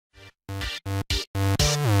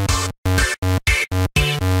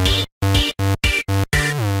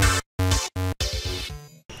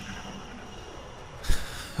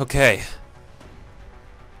Okay.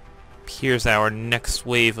 Here's our next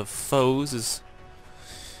wave of foes is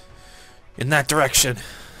in that direction.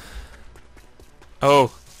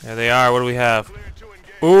 Oh, there they are. What do we have?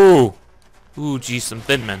 Ooh. Ooh, geez, some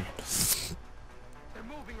thin men.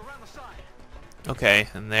 Okay,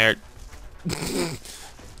 and they're...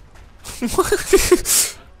 What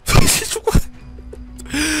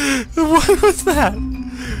was that?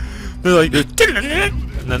 They're like...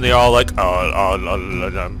 And then they all like,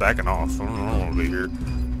 I'm backing off. I don't want to be here.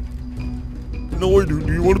 No, I do.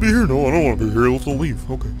 Do you want to be here? No, I don't want to be here. Let's all leave.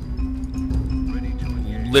 Okay.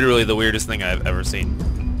 Literally the weirdest thing I've ever seen.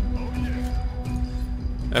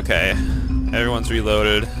 Okay. Everyone's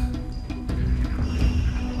reloaded.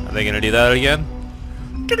 Are they gonna do that again?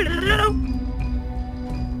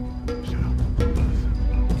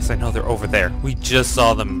 Yes, I know they're over there. We just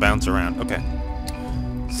saw them bounce around. Okay.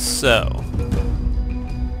 So...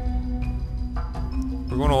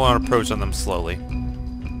 we're going to want to approach on them slowly.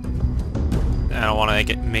 I don't want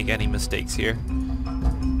to make any mistakes here.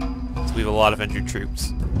 So we have a lot of injured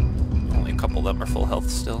troops. Only a couple of them are full health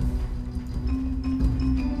still.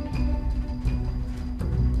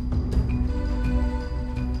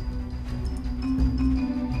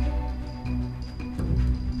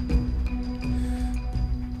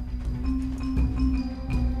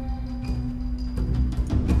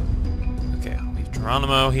 Okay, I'll leave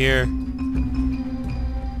Geronimo here.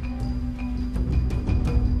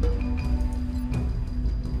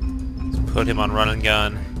 Put him on run and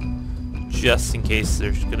gun, just in case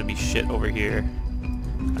there's gonna be shit over here.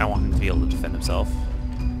 I want him to be able to defend himself.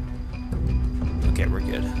 Okay, we're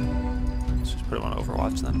good. Let's just put him on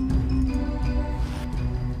Overwatch then.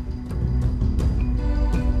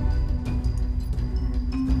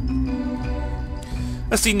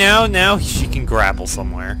 Let's see, now she can grapple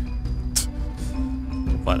somewhere.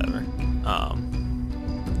 Whatever.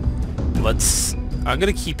 I'm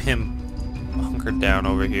gonna keep him hunkered down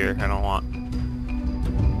over here. I don't want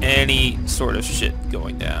any sort of shit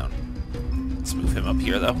going down. Let's move him up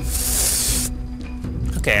here though.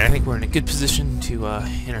 Okay, I think we're in a good position to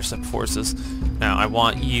intercept forces. Now I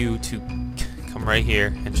want you to come right here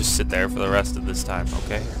and just sit there for the rest of this time,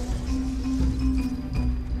 okay?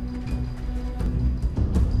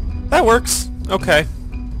 That works. Okay.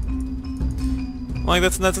 Like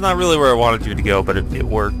that's not really where I wanted you to go, but it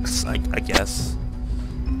works, I guess.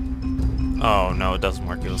 Oh no, it doesn't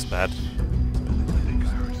work. It was bad.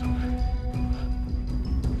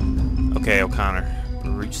 Okay, O'Connor,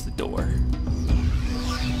 reach the door.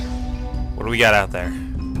 What do we got out there?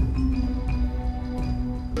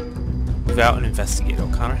 Move out and investigate,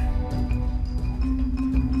 O'Connor.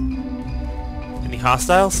 Any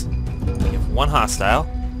hostiles? You have one hostile.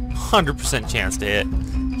 100% chance to hit.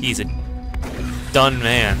 He's a done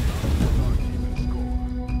man.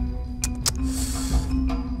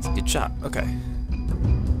 It's a good shot. Okay.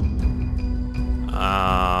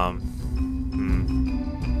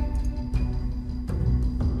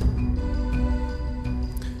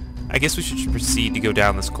 I guess we should proceed to go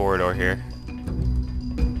down this corridor here. I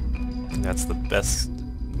think that's the best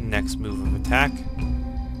next move of attack.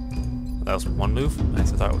 That was one move?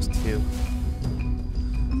 Nice, I thought it was two.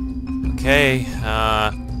 Okay,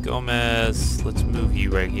 Gomez, let's move you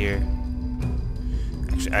right here.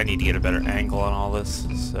 Actually, I need to get a better angle on all this.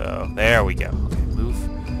 So, there we go. Okay, move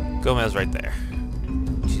Gomez right there.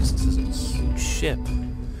 Jesus, this is a huge ship.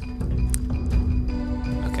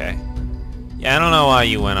 Okay. Yeah, I don't know why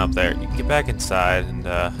you went up there. You can get back inside and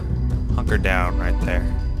hunker down right there.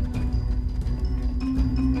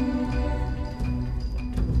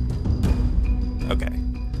 Okay.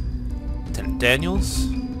 Lieutenant Daniels.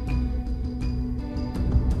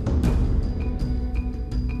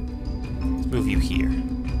 Let's move you here.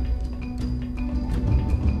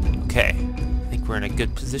 Okay. I think we're in a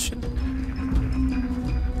good position.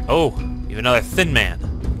 Oh, we have another thin man.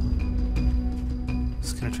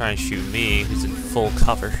 He's gonna try and shoot me, who's in full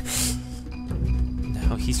cover.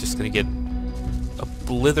 Now he's just gonna get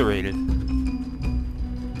obliterated.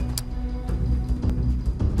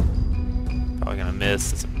 Probably gonna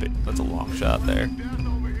miss. That's a long shot there.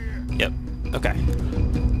 Yep. Okay.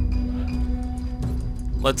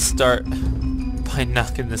 Let's start by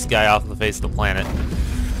knocking this guy off the face of the planet.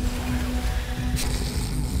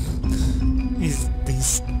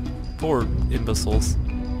 These poor imbeciles.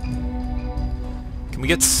 Can we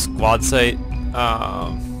get squad sight?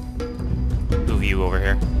 Move you over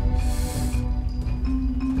here.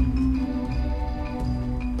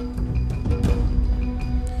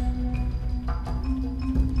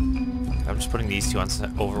 I'm just putting these two on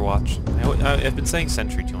Overwatch. I've been saying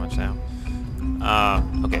Sentry too much now.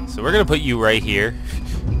 Okay, so we're gonna put you right here,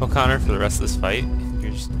 O'Connor, for the rest of this fight.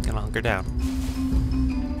 You're just gonna hunker down.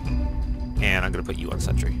 And I'm gonna put you on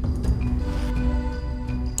sentry.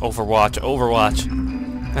 Overwatch, Overwatch.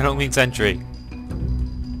 I don't mean sentry.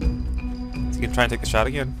 Is he gonna try and take the shot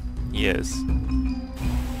again? He is.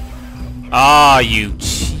 Ah, you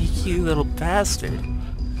cheeky little bastard.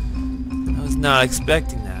 I was not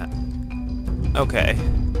expecting that. Okay.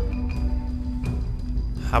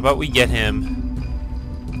 How about we get him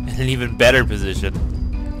in an even better position?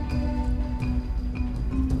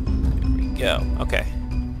 There we go. Okay.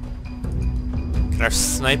 Can our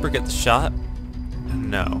sniper get the shot?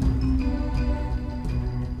 No.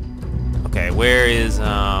 Okay, where is this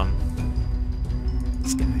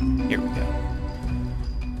guy? Here we go.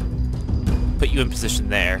 Put you in position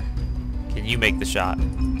there. Can you make the shot?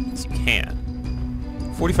 Yes, you can.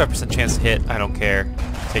 45% chance to hit. I don't care.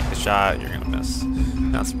 Take the shot. You're gonna miss.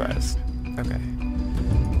 Not surprised. Okay.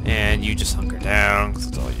 And you just hunker down because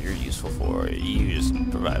that's all you're useful for. You just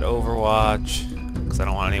provide overwatch because I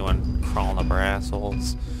don't want anyone crawling up our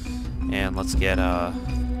assholes. And let's get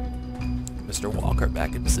Mr. Walker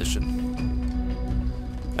back in position.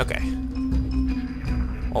 Okay.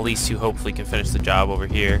 Well, these two hopefully can finish the job over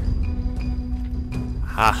here.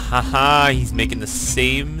 Ha ha ha! He's making the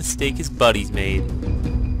same mistake his buddies made.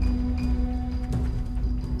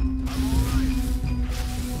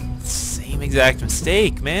 Same exact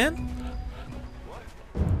mistake, man.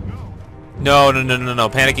 No, no, no, no, no.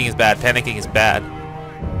 Panicking is bad. Panicking is bad.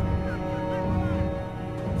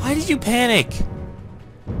 Why did you panic?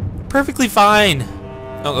 Perfectly fine.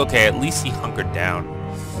 Oh, okay, at least he hunkered down.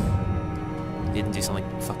 He didn't do something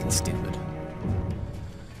fucking stupid.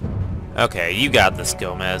 Okay, you got this,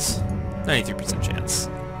 Gomez. 93% chance.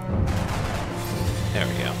 There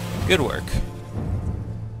we go. Good work.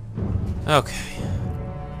 Okay.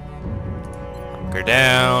 Hunker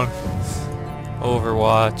down.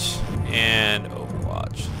 Overwatch. And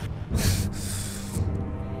Overwatch.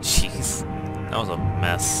 Jeez. That was a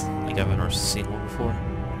mess. Like I've never seen one before.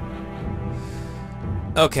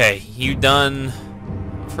 Okay, you done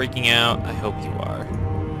freaking out? I hope you are.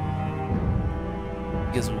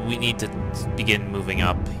 Because we need to begin moving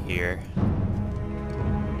up here.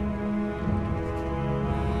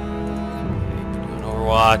 Okay, doing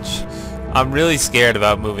Overwatch. I'm really scared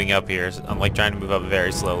about moving up here. I'm like trying to move up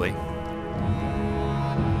very slowly.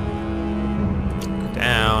 Go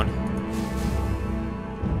down.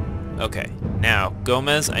 Okay, now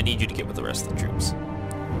Gomez, I need you to get with the rest of the troops.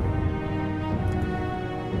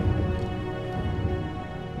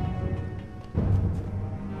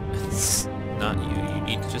 It's not you. You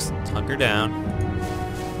need to just hunker down.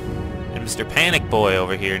 And Mr. Panic Boy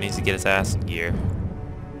over here needs to get his ass in gear.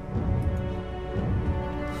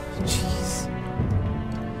 Jeez.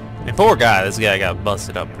 And poor guy, this guy got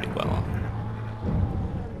busted up pretty well.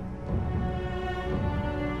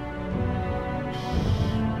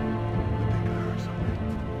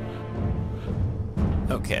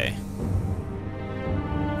 Okay.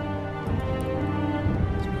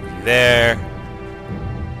 Let's move you there.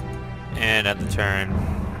 And at the turn.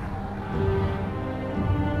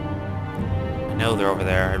 I know they're over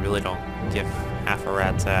there. I really don't give half a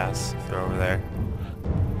rat's ass if they're over there.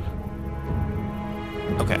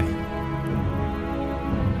 Okay.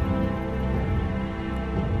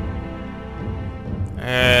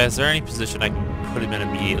 Is there any position I can put him in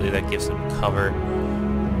immediately that gives him cover?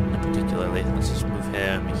 Particularly, let's just move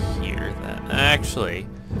him here then. Actually,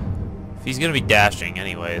 if he's gonna be dashing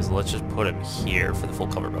anyways, let's just put him here for the full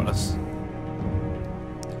cover bonus.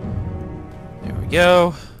 There we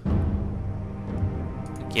go.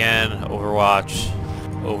 Again, Overwatch,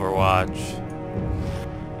 Overwatch.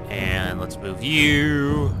 And let's move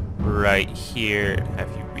you right here and have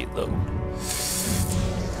you reload.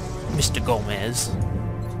 Mr. Gomez.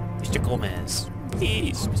 Mr. Gomez.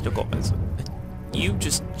 Please, Mr. Gomez. You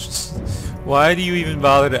just why do you even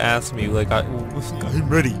bother to ask me? Like, I'm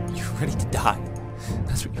ready. You're ready to die.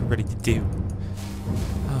 That's what you're ready to do.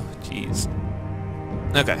 Oh, jeez.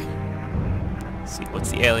 Okay. Let's see,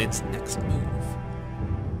 what's the alien's next move?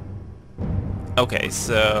 Okay,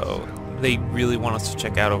 so they really want us to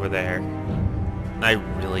check out over there. And I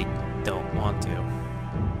really don't want to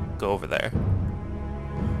go over there.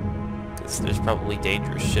 Because there's probably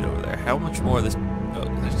dangerous shit over there. How much more of this... Oh,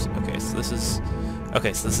 there's... Okay, so this is...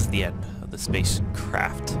 Okay, so this is the end of the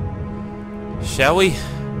spacecraft. Shall we?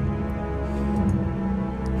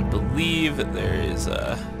 I believe that there is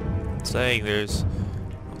saying there's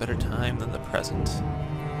a better time than the present.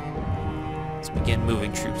 Let's begin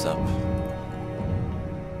moving troops up.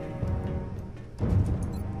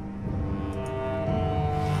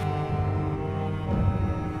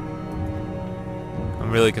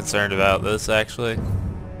 I'm really concerned about this, actually. I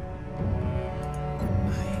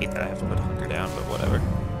hate that I have to put hunger down, but whatever.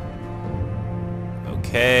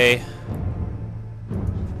 Okay.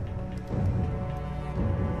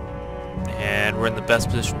 And we're in the best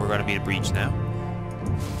position we're going to be to breach now.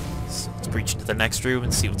 So let's breach into the next room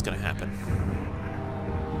and see what's going to happen.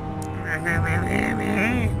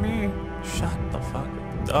 Shut the fuck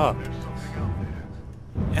up.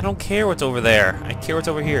 I don't care what's over there. I care what's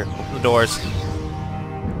over here. Open the doors.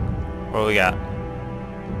 What do we got?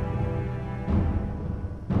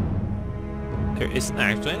 There isn't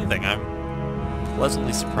actually anything. I'm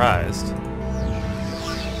pleasantly surprised.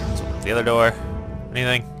 Let's open the other door.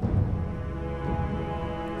 Anything?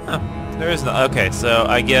 Huh. There is no... Okay, so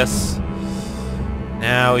I guess...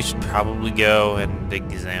 Now we should probably go and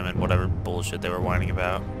examine whatever bullshit they were whining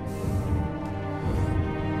about.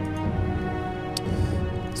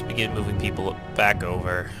 Let's begin moving people back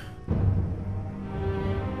over.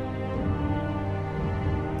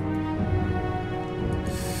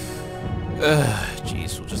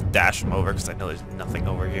 Jeez, we'll just dash them over because I know there's nothing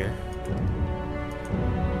over here.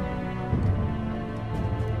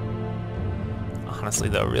 Honestly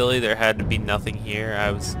though, really, there had to be nothing here. I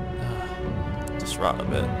was distraught a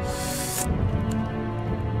bit.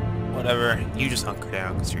 Whatever, you just hunker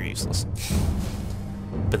down because you're useless.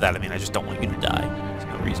 But that, I mean, I just don't want you to die. There's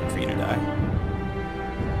no reason for you to die.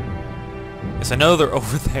 Yes, I know they're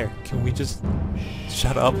over there. Can we just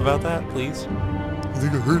shut up about that, please? I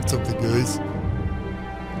think I heard something, guys. I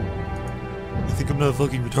think I'm not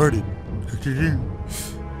fucking retarded.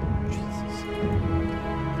 Jesus.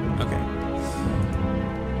 Okay.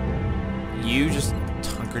 You just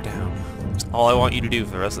hunker down. That's all I want you to do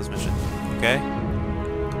for the rest of this mission. Okay?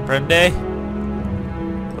 Prende?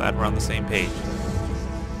 Glad we're on the same page.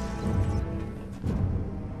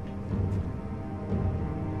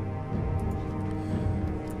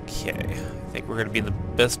 Okay. I think we're going to be in the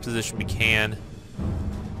best position we can.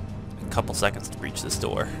 A couple seconds to reach this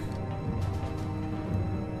door.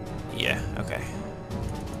 Yeah, okay.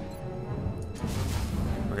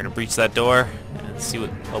 We're going to breach that door and see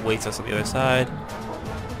what awaits us on the other side.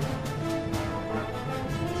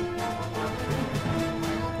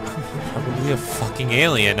 Probably a fucking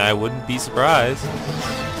alien, I wouldn't be surprised.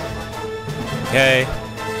 Okay.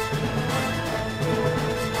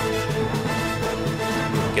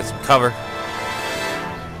 Get some cover.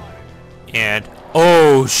 And...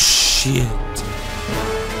 oh shit!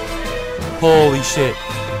 Holy shit!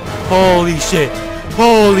 Holy shit!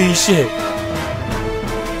 Holy shit!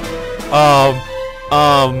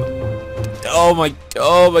 Oh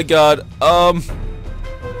my god,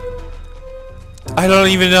 I don't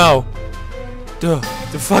even know. The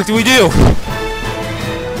fuck do we do?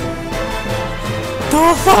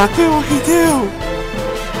 The fuck do we do?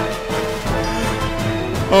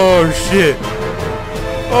 Oh shit.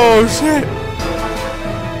 Oh shit.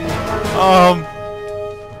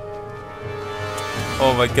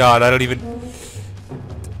 Oh my god, I don't even...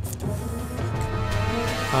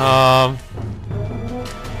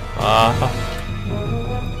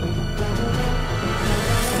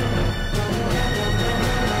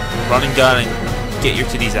 Run and gun and get your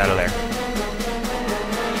titties out of there.